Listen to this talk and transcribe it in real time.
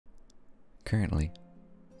Currently,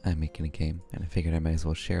 I'm making a game, and I figured I might as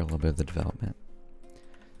well share a little bit of the development.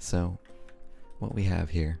 So, what we have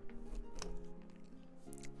here,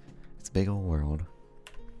 it's a big old world.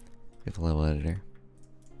 We have a level editor.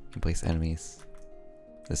 We can place enemies.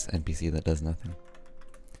 This NPC that does nothing.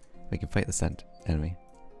 We can fight this enemy.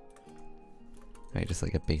 Right, just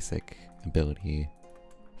like a basic ability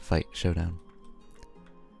fight showdown.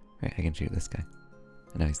 Right, I can shoot this guy.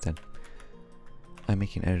 And now he's dead. I'm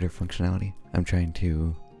making editor functionality. I'm trying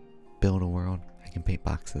to build a world. I can paint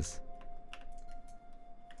boxes.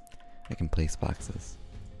 I can place boxes.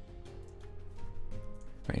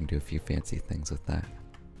 Right, and do a few fancy things with that.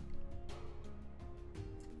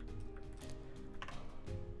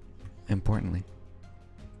 Importantly,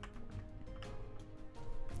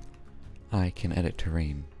 I can edit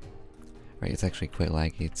terrain. Right, it's actually quite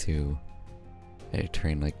laggy to edit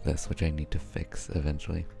terrain like this, which I need to fix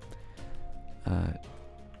eventually.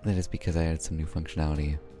 That is because I added some new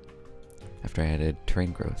functionality after I added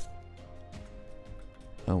terrain growth.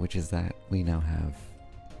 Which is that we now have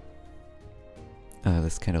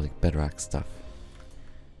this kind of like bedrock stuff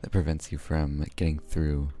that prevents you from getting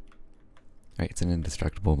through. Right, it's an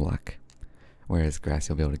indestructible block, whereas grass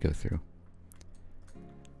you'll be able to go through.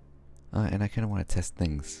 And I kind of want to test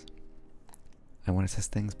things. I want to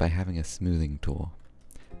test things by having a smoothing tool,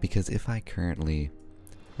 because if I currently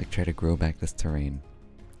like try to grow back this terrain,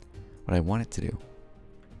 what I want it to do,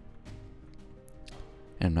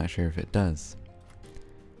 and I'm not sure if it does,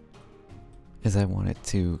 is I want it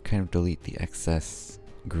to kind of delete the excess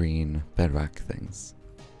green bedrock things.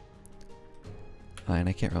 And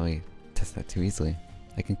I can't really test that too easily.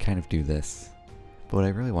 I can kind of do this, but what I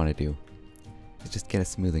really want to do is just get a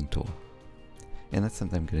smoothing tool. And that's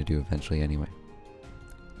something I'm going to do eventually anyway.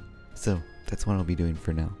 So, that's what I'll be doing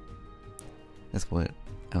for now. That's what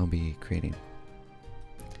I'll be creating.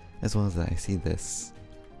 As well as that I see this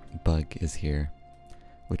bug is here,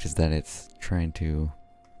 which is that it's trying to,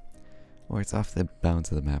 or it's off the bounds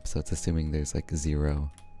of the map, so it's assuming there's like 0,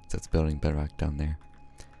 so it's building bedrock down there,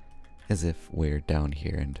 as if we're down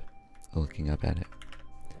here and looking up at it.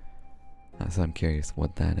 So I'm curious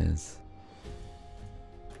what that is.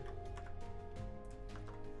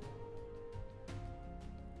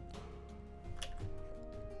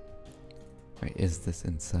 Right, is this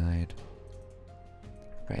inside?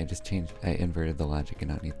 Right, I inverted the logic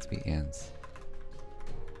and now it needs to be ands.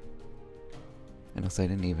 And also I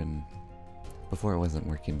didn't even, before it wasn't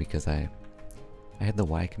working because I had the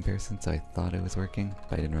Y comparison, so I thought it was working,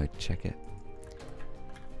 but I didn't really check it.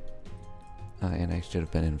 And I should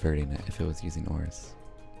have been inverting it if it was using ors.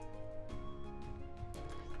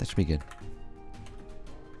 That should be good.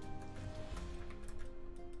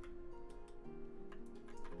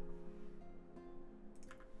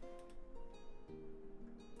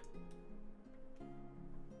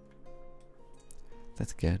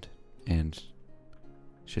 That's good, and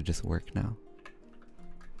should just work now.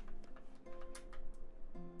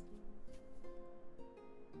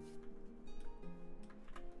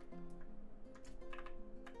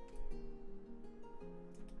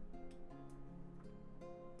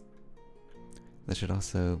 That should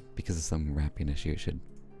also, because of some wrapping issue, it should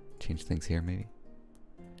change things here maybe?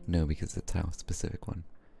 No, because it's a tile specific one.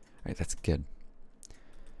 Alright, that's good.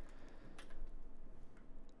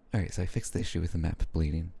 Alright, so I fixed the issue with the map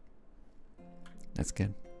bleeding. That's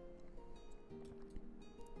good.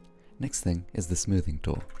 Next thing is the smoothing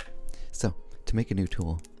tool. So, to make a new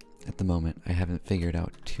tool, at the moment I haven't figured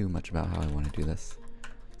out too much about how I want to do this.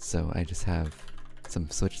 So I just have some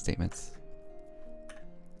switch statements.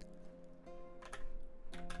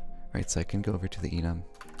 Right, so I can go over to the enum,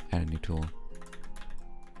 add a new tool.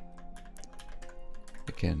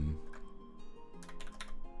 I can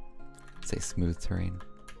say smooth terrain.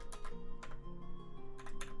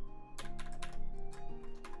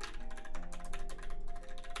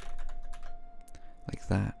 Like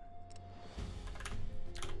that.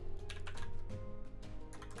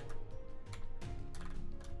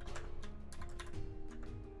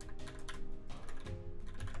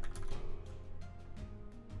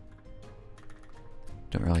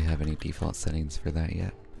 Don't really have any default settings for that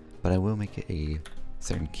yet, but I will make it a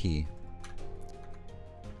certain key.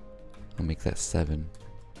 I'll make that 7.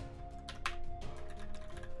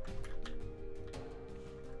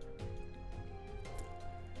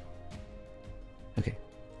 Okay.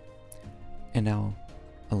 And now,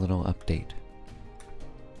 a little update.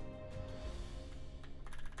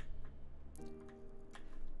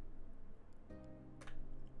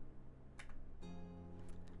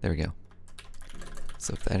 There we go.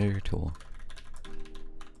 So if the editor tool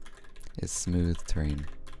is smooth terrain,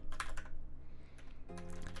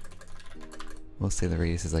 we'll say the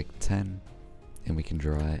radius is like 10, and we can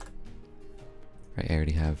draw it. Right, I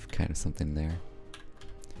already have kind of something there.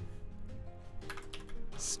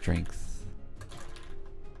 Strength.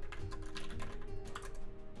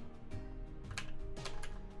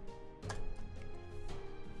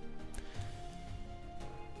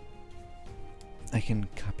 I can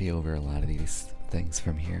copy over a lot of these things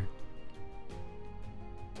from here.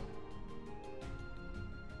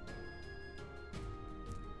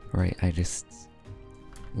 Right, I just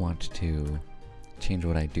want to change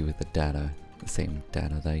what I do with the data, the same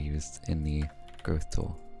data that I used in the growth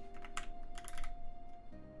tool.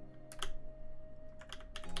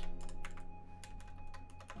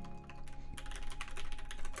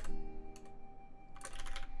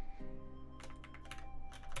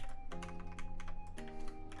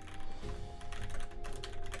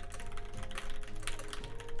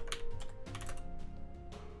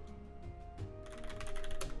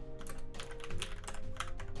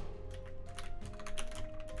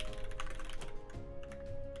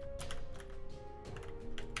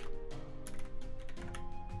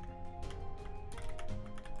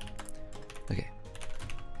 Okay.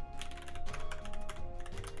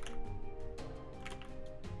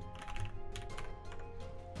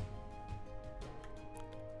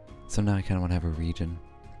 So now I kind of want to have a region.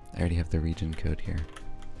 I already have the region code here.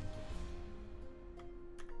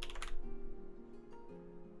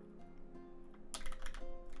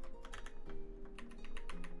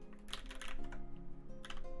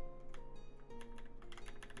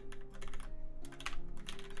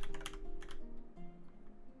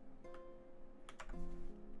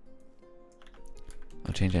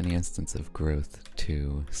 I'll change any instance of growth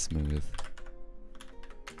to smooth.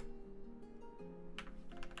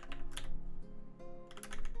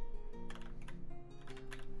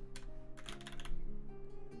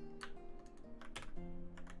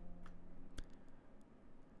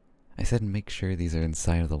 I said make sure these are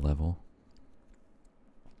inside of the level.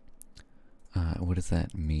 What does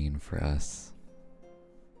that mean for us?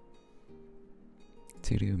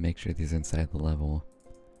 To do make sure these are inside the level.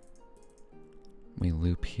 We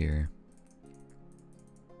loop here.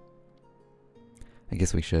 I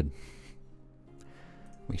guess we should.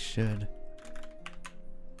 We should.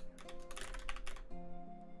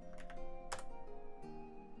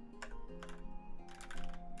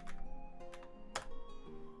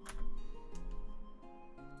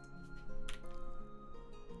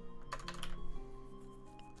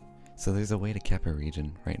 So there's a way to cap a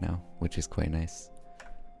region right now, which is quite nice.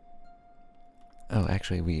 Oh,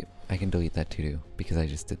 actually I can delete that to do because I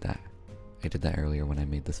just did that. I did that earlier when I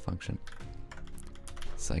made this function.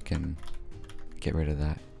 So I can get rid of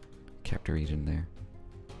that capped region there.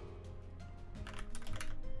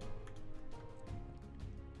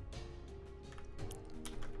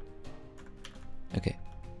 Okay.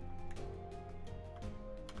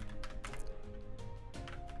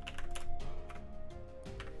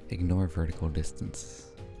 Ignore vertical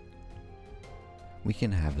distance. We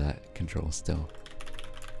can have that control still.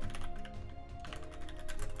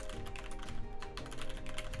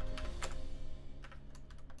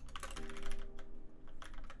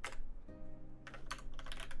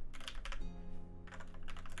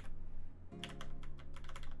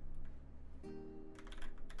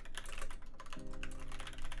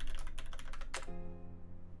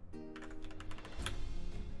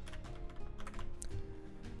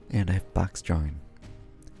 And I have box drawing.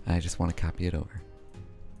 I just want to copy it over.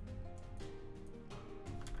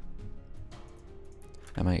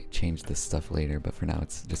 I might change this stuff later, but for now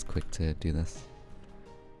it's just quick to do this.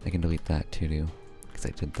 I can delete that to do, because I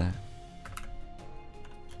did that.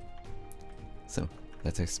 So,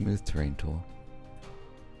 that's our smooth terrain tool.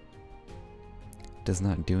 Does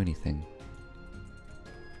not do anything,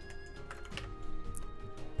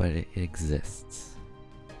 but it exists.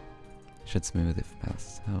 Should smooth if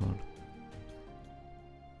mouse held.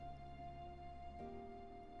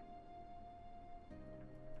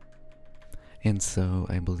 And so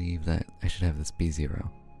I believe that I should have this be 0.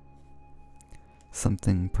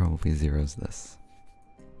 Something probably zeros this.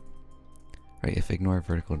 Right, if ignore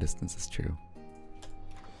vertical distance is true.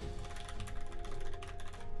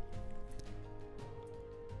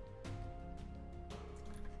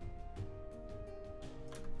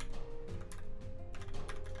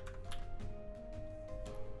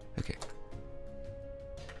 Okay.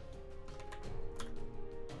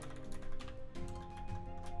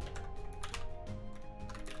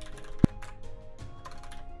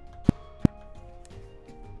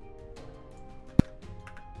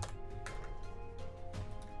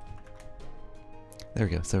 There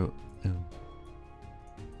we go. So, oh,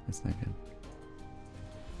 that's not good.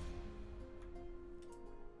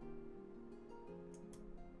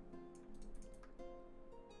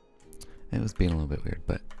 it was being a little bit weird,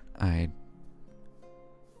 but I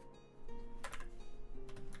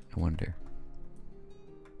wonder.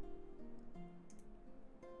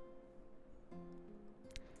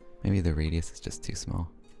 Maybe the radius is just too small.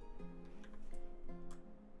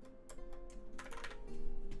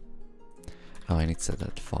 Oh, I need to set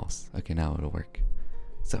that to false. Okay, now it'll work.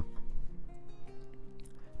 So,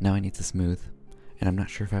 now I need to smooth, and I'm not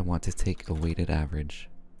sure if I want to take a weighted average.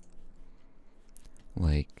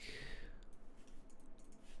 Like,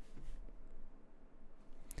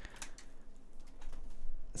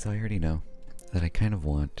 so I already know that I kind of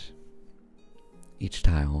want each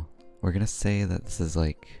tile. We're gonna say that this is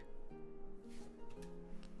like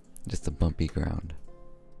just a bumpy ground,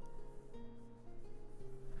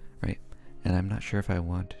 right? And I'm not sure if I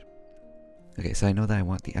want... Okay, so I know that I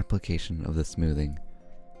want the application of the smoothing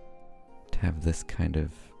to have this kind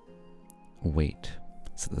of weight.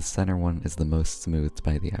 So the center one is the most smoothed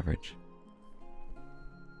by the average.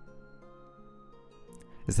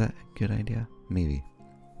 Is that a good idea? Maybe.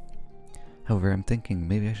 However, I'm thinking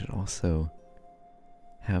maybe I should also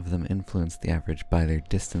have them influence the average by their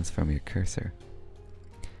distance from your cursor.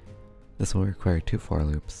 This will require 2 for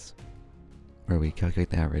loops, where we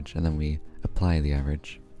calculate the average and then we apply the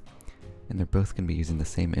average. And they're both going to be using the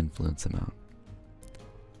same influence amount.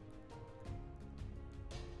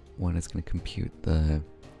 One is going to compute the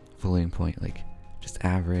floating point, like just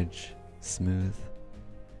average, smooth.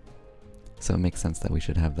 So it makes sense that we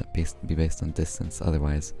should have that be based on distance,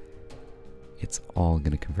 otherwise it's all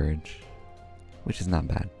going to converge, which is not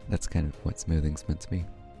bad. That's kind of what smoothing's meant to be.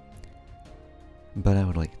 But I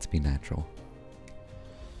would like it to be natural.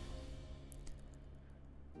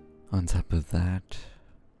 On top of that,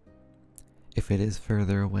 if it is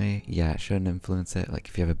further away, yeah, it shouldn't influence it. Like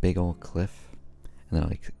if you have a big old cliff and then it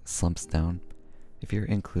like slumps down, if you're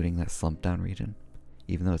including that slump down region,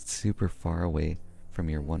 even though it's super far away from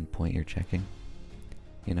your one point you're checking,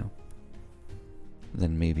 you know,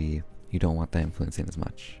 then maybe you don't want that influencing as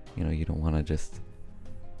much. You know, you don't want to just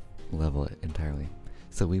level it entirely.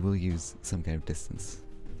 So we will use some kind of distance.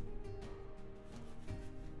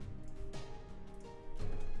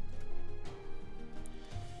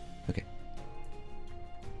 Okay.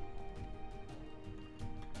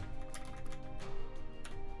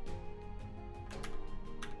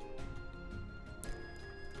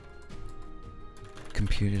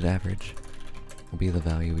 Computed average will be the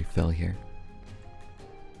value we fill here.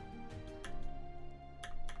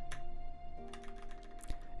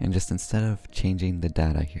 And just instead of changing the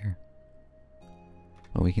data here,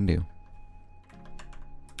 what we can do,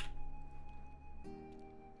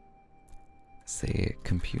 say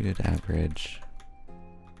computed average,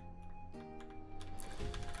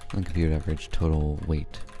 and computed average total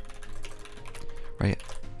weight. Right,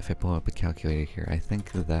 if I pull up a calculator here, I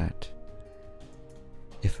think that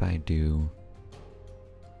if I do,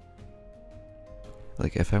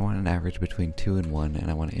 like if I want an average between 2 and 1 and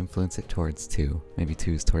I want to influence it towards 2, maybe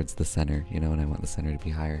 2 is towards the center, you know, and I want the center to be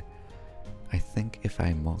higher, I think if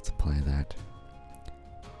I multiply that,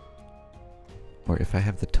 or if I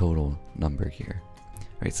have the total number here,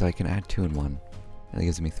 right, so I can add 2 and 1, and that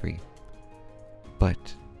gives me 3.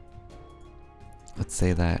 But let's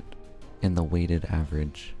say that in the weighted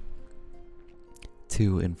average,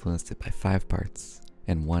 2 influenced it by 5 parts,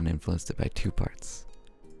 and 1 influenced it by 2 parts.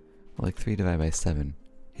 Well, like 3 divided by 7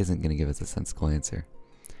 isn't going to give us a sensible answer.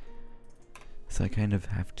 So I kind of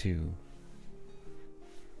have to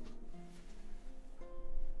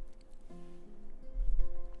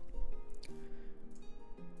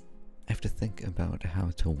think about how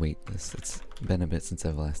to weight this. It's been a bit since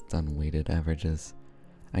I've last done weighted averages.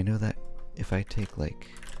 I know that if I take like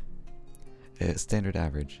a standard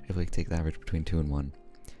average, if we take the average between 2 and 1,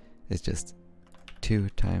 it's just 2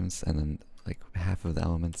 times and then like half of the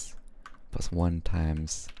elements plus 1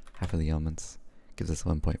 times half of the elements gives us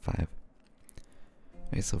 1.5.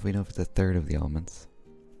 Okay, so if we know if it's a third of the elements,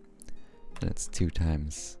 then it's 2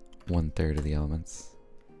 times 1/3 of the elements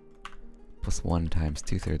plus 1 times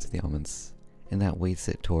 2/3 of the elements, and that weights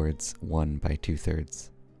it towards 1 by 2/3.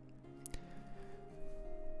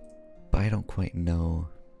 But I don't quite know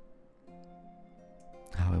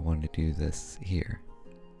how I want to do this here.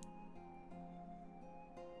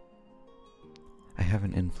 I have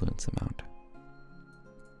an influence amount.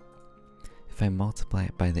 If I multiply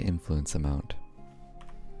it by the influence amount,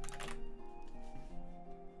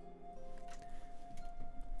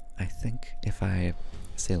 I think if I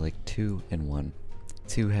say like 2 and 1,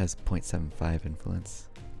 2 has 0.75 influence,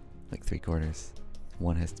 like 3/4,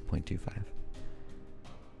 1 has 0.25.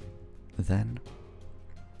 Then,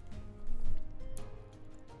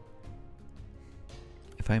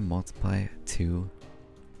 if if I multiply 2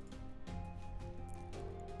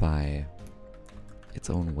 by its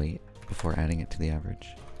own weight before adding it to the average,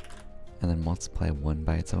 and then multiply 1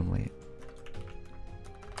 by its own weight,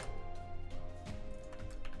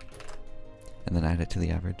 and then add it to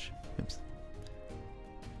the average. Oops.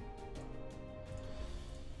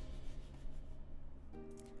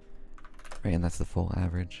 Right, and that's the full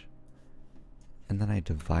average. And then I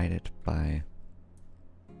divide it by,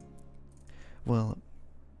 well,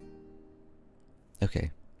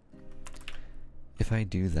 okay. If I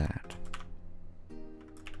do that,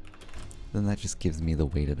 then that just gives me the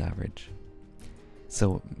weighted average.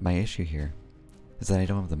 So my issue here is that I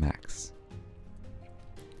don't have the max.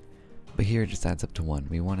 But here it just adds up to 1.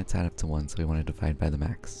 We want it to add up to 1, so we want to divide by the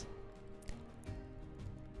max.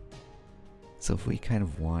 So if we kind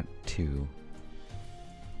of want to,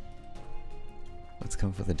 let's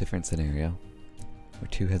come up with a different scenario where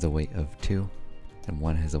 2 has a weight of 2 and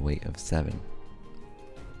 1 has a weight of 7.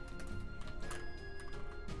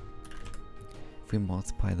 If we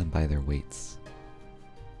multiply them by their weights,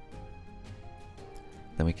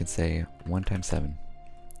 then we can say 1 times 7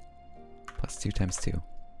 plus 2 times 2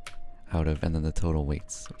 out of, and then the total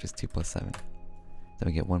weights, which is 2 plus 7. Then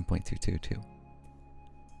we get 1.222.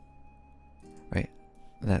 Right?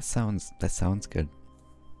 That sounds good.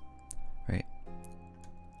 Right?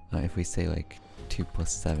 If we say like 2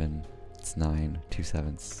 plus 7, it's 9, 2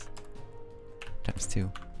 sevenths times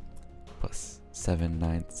 2 plus 7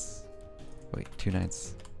 ninths, wait, 2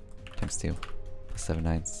 ninths times 2 plus 7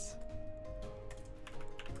 ninths.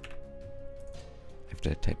 I have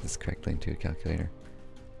to type this correctly into a calculator.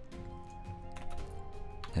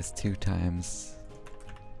 That's 2 times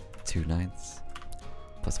 2 ninths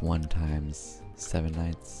plus 1 times 7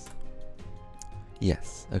 ninths.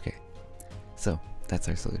 Yes, okay. So, that's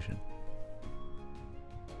our solution.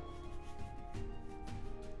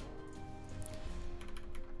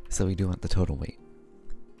 So we do want the total weight.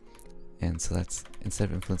 And so that's, instead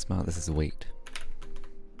of influence amount, this is weight.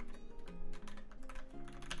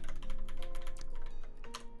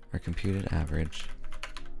 Our computed average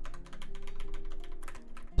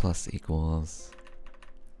plus equals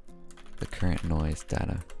the current noise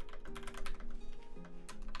data.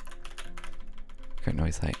 Current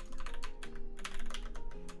noise height.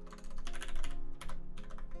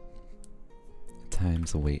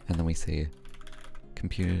 Times the weight, and then we say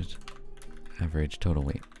computed average total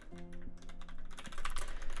weight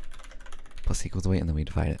plus equals weight, and then we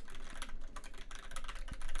divide it.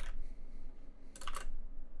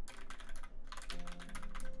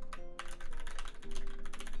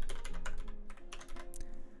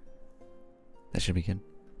 That should be good.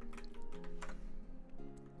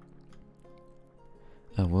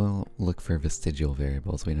 We'll look for vestigial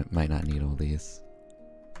variables. We might not need all these.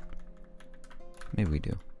 Maybe we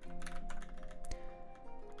do.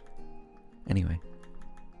 Anyway,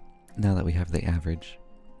 now that we have the average,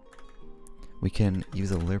 we can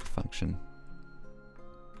use a lerp function.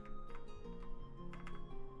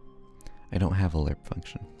 I don't have a lerp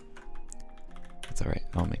function. That's alright,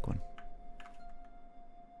 I'll make one.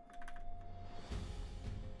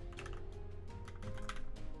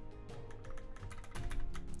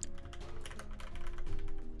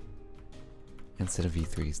 Instead of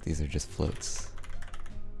v3s, these are just floats.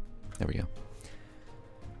 There we go.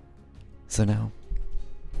 So now,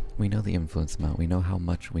 we know the influence amount, we know how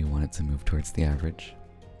much we want it to move towards the average.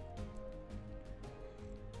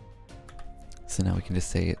 So now we can just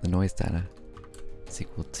say the noise data is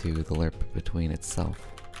equal to the lerp between itself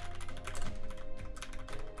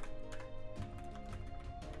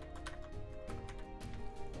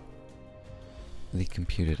the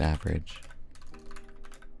computed average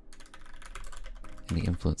and the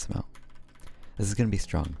influence amount. This is going to be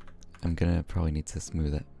strong. I'm going to probably need to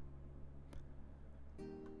smooth it.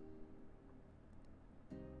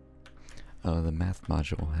 Oh, the math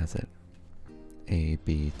module has it. A,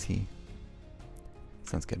 B, T.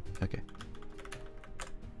 Sounds good. Okay.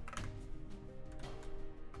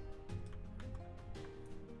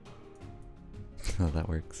 Oh, that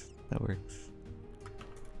works. That works.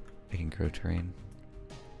 I can grow terrain.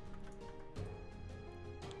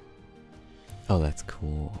 Oh, that's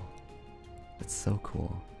cool. That's so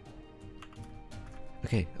cool.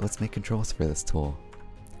 Okay, let's make controls for this tool.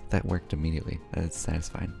 That worked immediately. That is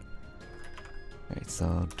satisfying. Alright, so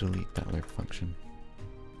I'll delete that lerp function.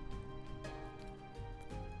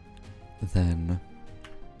 Then,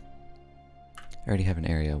 I already have an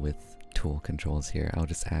area with tool controls here. I'll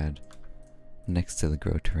just add next to the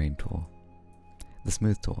grow terrain tool, the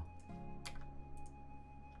smooth tool.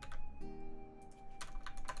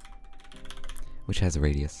 Which has a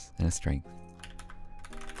radius and a strength.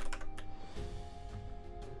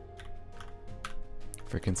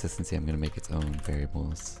 For consistency, I'm going to make its own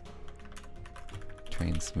variables.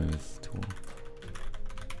 Train smooth tool.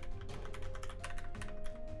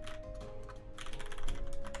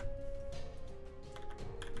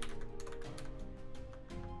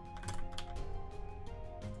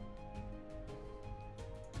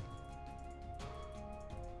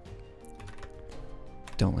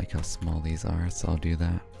 Don't like how small these are, so I'll do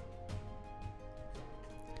that.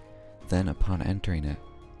 Then upon entering it,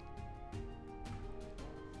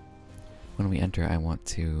 when we enter, I want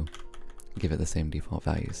to give it the same default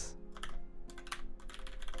values.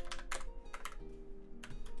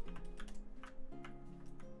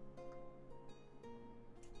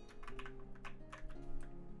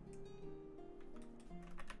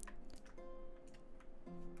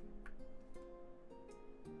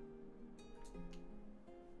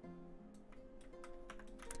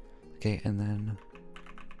 Okay, and then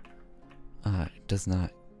it does not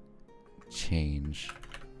change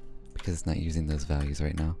because it's not using those values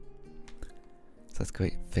right now. So let's go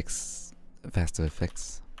fix fast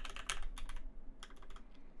fix.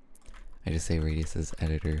 I just say radius is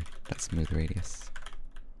editor.smooth radius.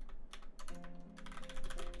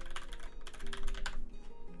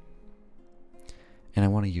 And I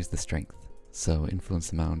want to use the strength. So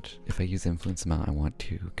influence amount, if I use influence amount, I want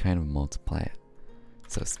to kind of multiply it.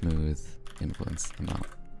 So smooth influence amount.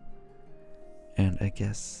 And I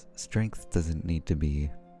guess strength doesn't need to be...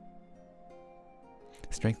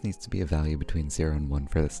 Strength needs to be a value between 0 and 1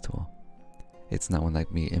 for this tool. It's not one that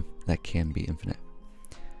can be infinite.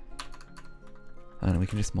 And we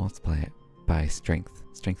can just multiply it by strength.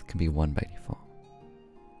 Strength can be 1 by default.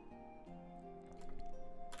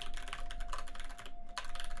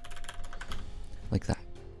 Like that.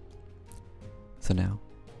 So now,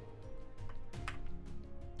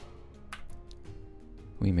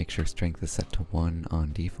 we make sure strength is set to 1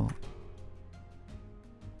 on default.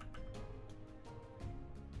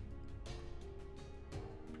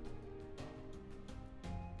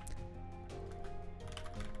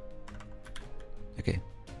 Okay.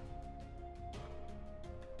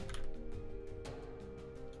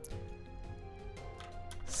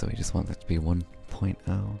 So we just want that to be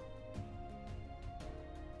 1.0.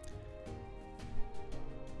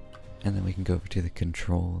 And then we can go over to the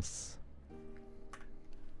controls.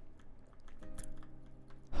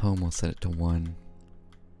 Home, we'll set it to 1.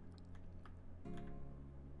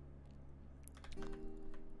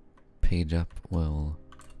 Page up will...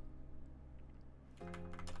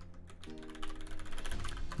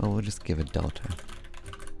 Well, we'll just give it delta.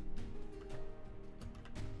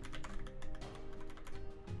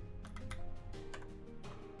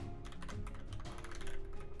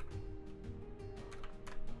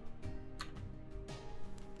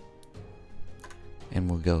 And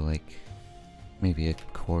we'll go like maybe a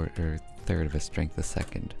quarter, third of a strength a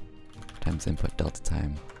second times input delta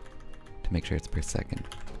time to make sure it's per second.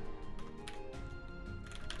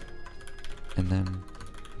 And then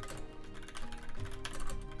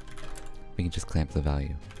we can just clamp the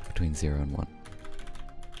value between 0 and 1.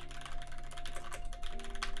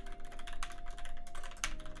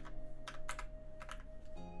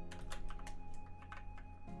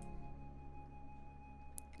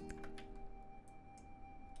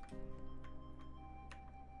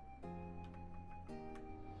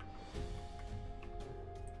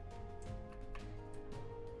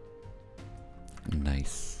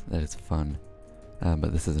 Nice. That is fun.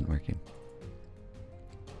 But this isn't working.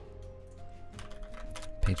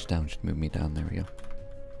 Page down should move me down. There we go.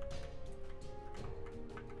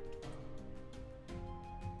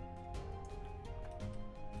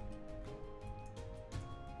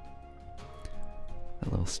 A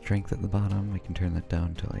little strength at the bottom. We can turn that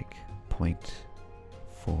down to like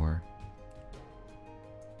 0.4.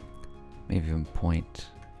 Maybe even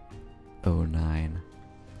 0.09.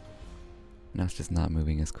 Now it's just not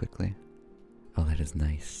moving as quickly. Oh, that is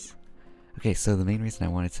nice. Okay, so the main reason I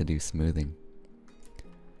wanted to do smoothing,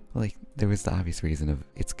 well, like, there was the obvious reason of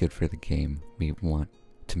it's good for the game. We want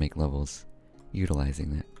to make levels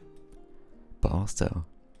utilizing it. But also,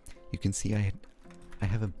 you can see I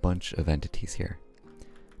have a bunch of entities here.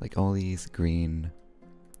 Like all these green,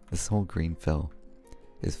 this whole green fill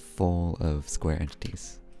is full of square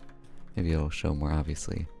entities. Maybe it'll show more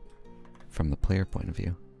obviously from the player point of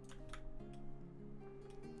view,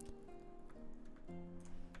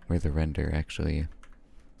 where the render actually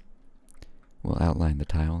will outline the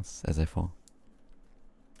tiles as I fall.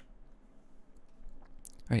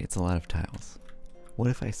 Alright, it's a lot of tiles. What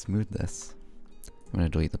if I smooth this? I'm going to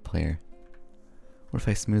delete the player. What if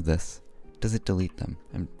I smooth this? Does it delete them?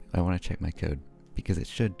 I want to check my code, because it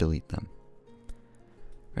should delete them.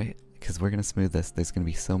 Right? because we're going to smooth this, there's going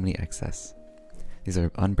to be so many excess. These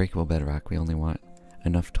are unbreakable bedrock. We only want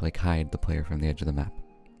enough to like hide the player from the edge of the map.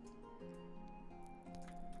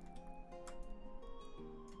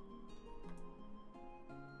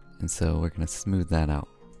 And so we're going to smooth that out.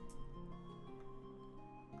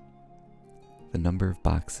 The number of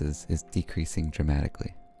boxes is decreasing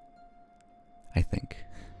dramatically, I think.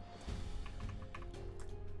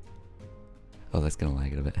 Oh, that's gonna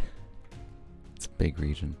lag it a bit. It's a big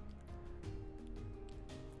region.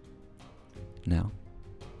 Now,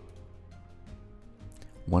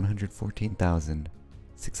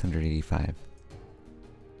 114,685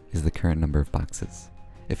 is the current number of boxes.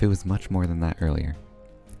 If it was much more than that earlier,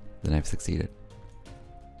 then I've succeeded.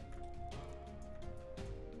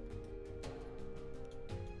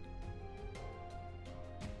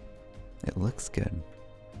 It looks good.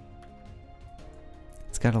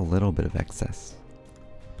 It's got a little bit of excess,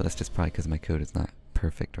 but that's just probably because my code is not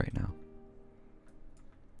perfect right now.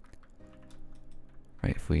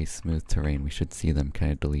 Right, if we smooth terrain, we should see them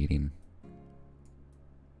kind of deleting.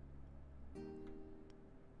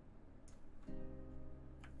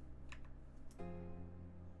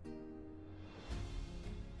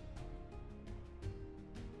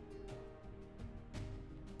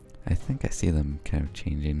 I think I see them kind of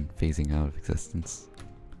changing, phasing out of existence.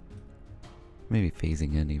 Maybe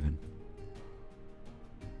phasing in even.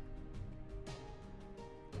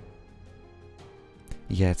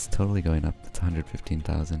 Yeah, it's totally going up. It's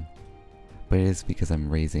 115,000. But it is because I'm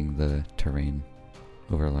raising the terrain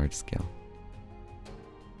over a large scale.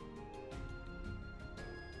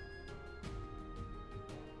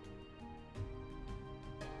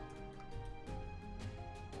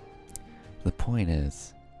 The point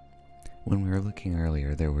is, when we were looking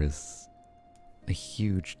earlier, there was a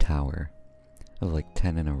huge tower of like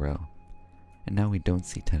 10 in a row. And now we don't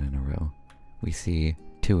see 10 in a row. We see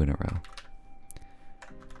 2 in a row.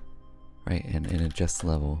 Right, and in a just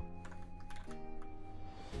level,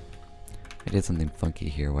 I did something funky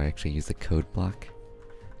here where I actually used a code block.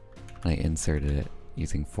 And I inserted it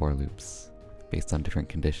using for loops based on different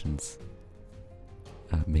conditions.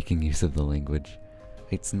 Making use of the language.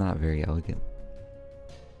 It's not very elegant.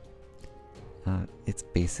 It's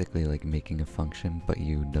basically like making a function, but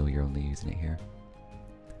you know you're only using it here.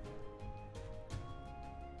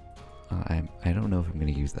 I don't know if I'm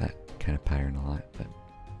going to use that kind of pattern a lot, but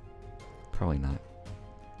probably not.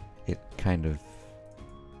 It kind of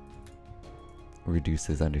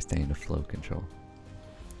reduces understanding of flow control.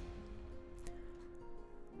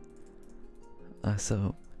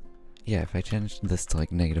 So, yeah, if I change this to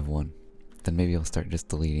like -1, then maybe I'll start just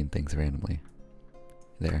deleting things randomly.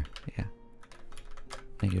 There, yeah.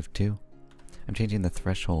 -2. I'm changing the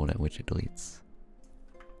threshold at which it deletes.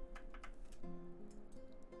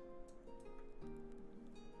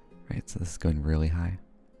 Right, so this is going really high.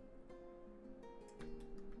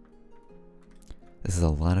 This is a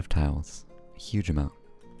lot of tiles. A huge amount.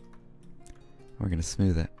 We're going to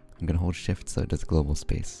smooth it. I'm going to hold shift so it does global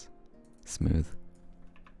space. Smooth.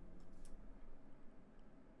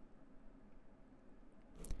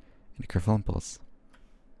 And kerflumples.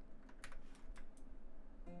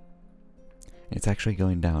 It's actually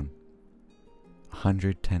going down.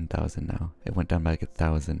 110,000 now. It went down by like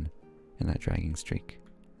 1,000 in that dragging streak.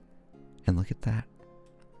 And look at that.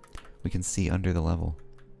 We can see under the level.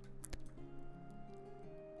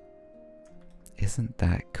 Isn't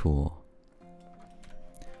that cool?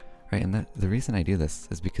 Right, and the reason I do this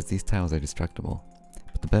is because these tiles are destructible,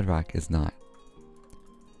 but the bedrock is not.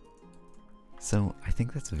 So I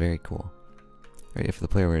think that's very cool. Right, if the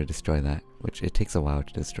player were to destroy that, which it takes a while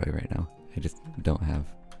to destroy right now. I just don't have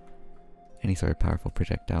any sort of powerful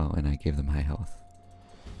projectile, and I gave them high health.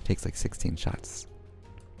 It takes like 16 shots.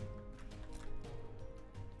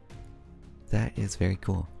 That is very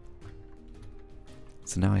cool.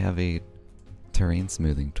 So now I have a terrain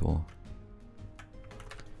smoothing tool.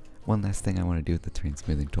 One last thing I want to do with the terrain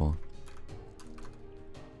smoothing tool.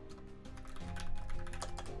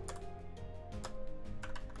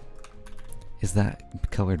 Is that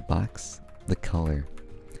colored box, the color.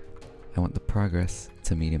 I want the progress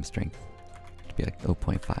to medium strength to be like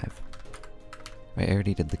 0.5. Right, I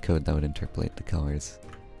already did the code that would interpolate the colors.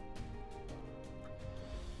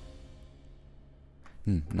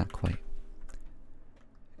 Not quite.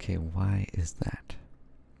 Okay, why is that?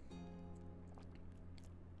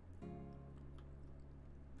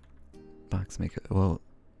 Box maker, well,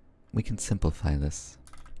 we can simplify this.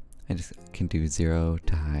 I just can do 0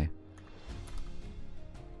 to high.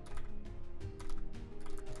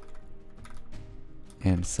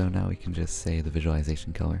 And so now we can just say the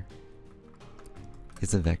visualization color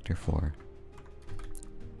is a vector for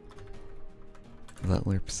let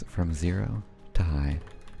lerps from 0 to high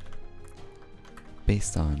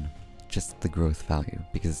based on just the growth value,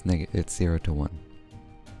 because it's 0 to 1.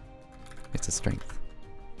 It's a strength.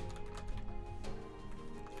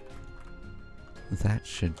 That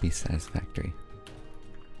should be satisfactory.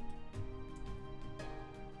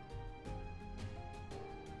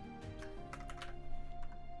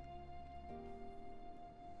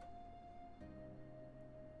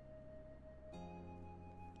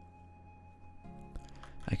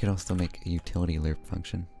 I could also make a utility lerp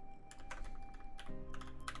function,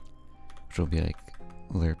 which will be like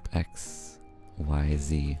lerp x, y,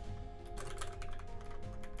 z,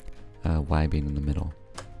 y being in the middle.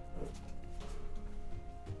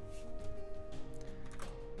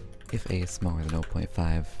 If a is smaller than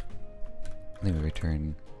 0.5, then we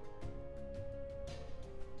return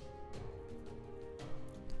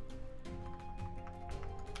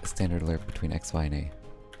a standard lerp between x, y, and a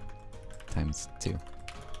times 2.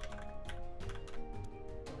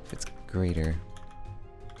 If it's greater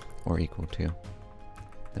or equal to,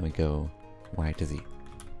 then we go y to z.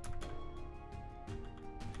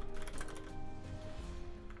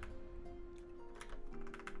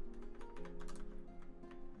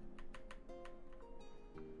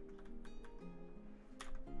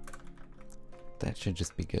 That should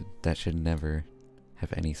just be good. That should never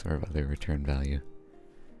have any sort of other return value.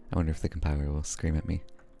 I wonder if the compiler will scream at me.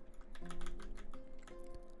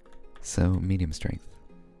 So, medium strength.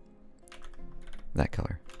 That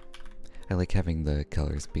color. I like having the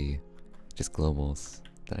colors be just globals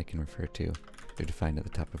that I can refer to. They're defined at the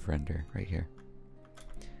top of render, right here.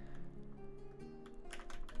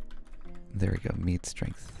 There we go, med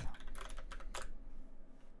strength.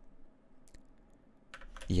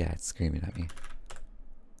 Yeah, it's screaming at me.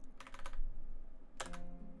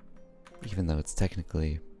 Even though it's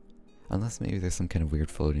technically, unless maybe there's some kind of weird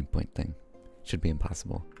floating point thing, should be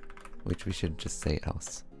impossible, which we should just say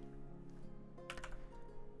else.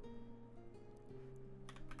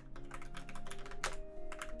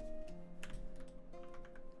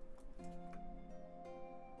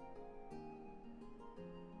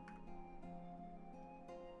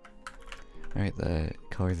 Alright, the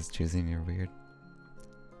colors it's choosing are weird.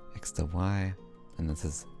 X to Y, and this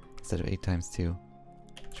is, instead of 8 times 2,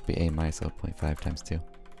 it should be A minus 0.5 times 2.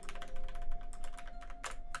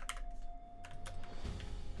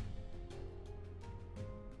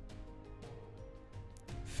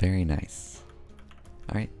 Very nice.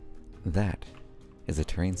 Alright, that is a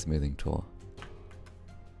terrain smoothing tool.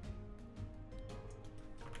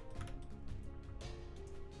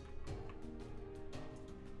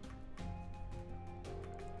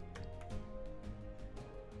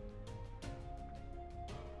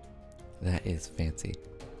 That is fancy.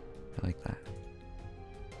 I like that.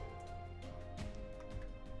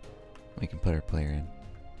 We can put our player in,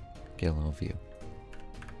 get a little view.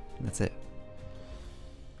 And that's it.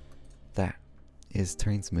 That is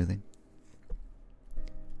terrain smoothing.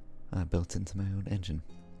 Built into my own engine.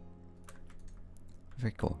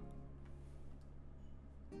 Very cool.